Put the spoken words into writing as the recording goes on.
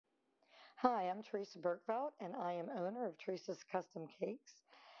Hi, I'm Teresa Bergfelt, and I am owner of Teresa's Custom Cakes.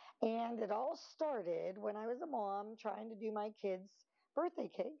 And it all started when I was a mom trying to do my kids' birthday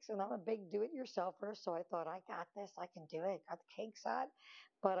cakes. And I'm a big do-it-yourselfer, so I thought, I got this, I can do it. Got the cakes out,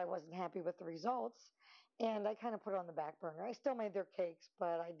 but I wasn't happy with the results, and I kind of put it on the back burner. I still made their cakes,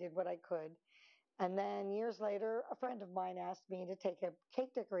 but I did what I could. And then years later, a friend of mine asked me to take a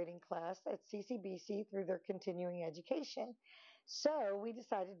cake decorating class at CCBC through their continuing education. So we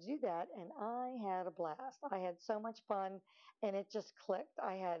decided to do that, and I had a blast. I had so much fun, and it just clicked.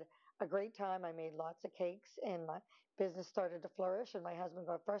 I had a great time. I made lots of cakes, and my business started to flourish. And my husband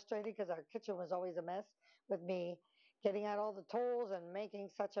got frustrated because our kitchen was always a mess with me getting out all the tools and making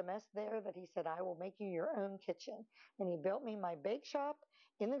such a mess there that he said, I will make you your own kitchen. And he built me my bake shop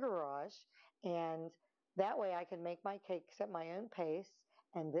in the garage, and that way I can make my cakes at my own pace.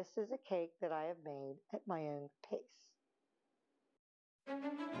 And this is a cake that I have made at my own pace.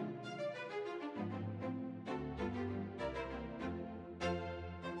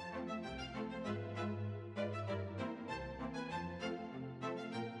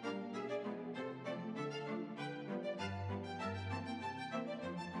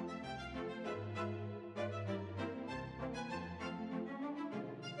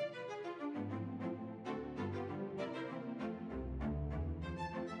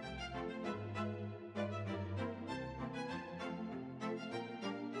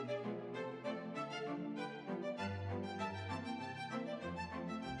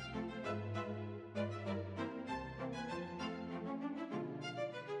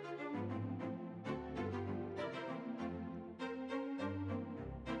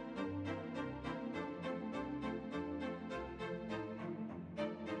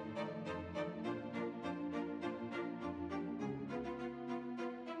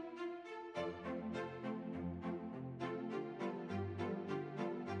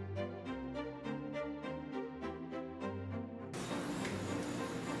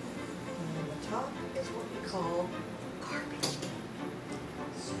 And the top is what we call carpet.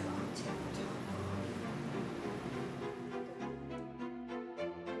 So I'll take the top off.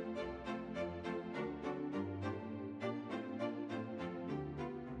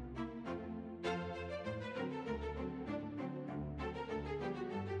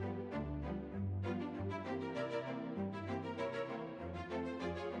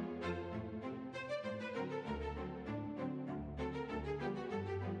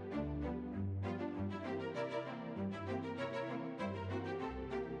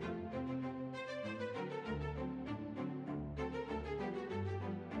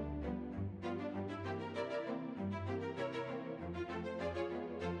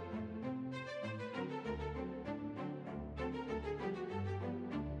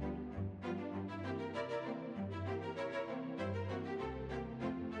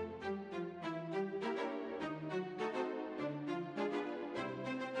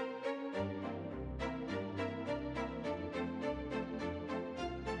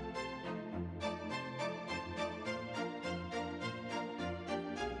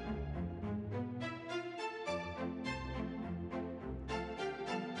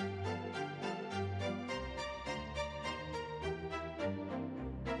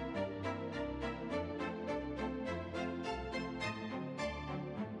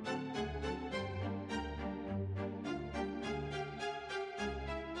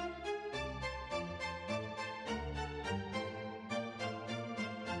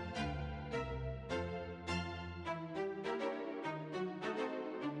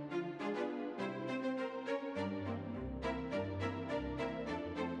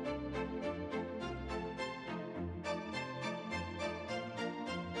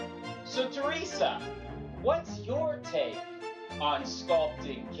 So, Teresa, what's your take on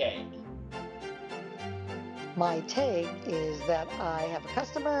sculpting cake? My take is that I have a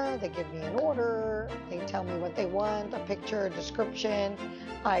customer, they give me an order, they tell me what they want, a picture, a description.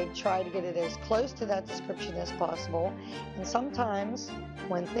 I try to get it as close to that description as possible. And sometimes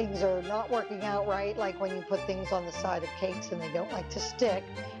when things are not working out right, like when you put things on the side of cakes and they don't like to stick,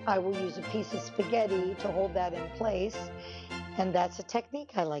 I will use a piece of spaghetti to hold that in place. And that's a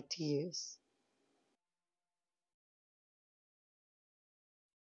technique I like to use.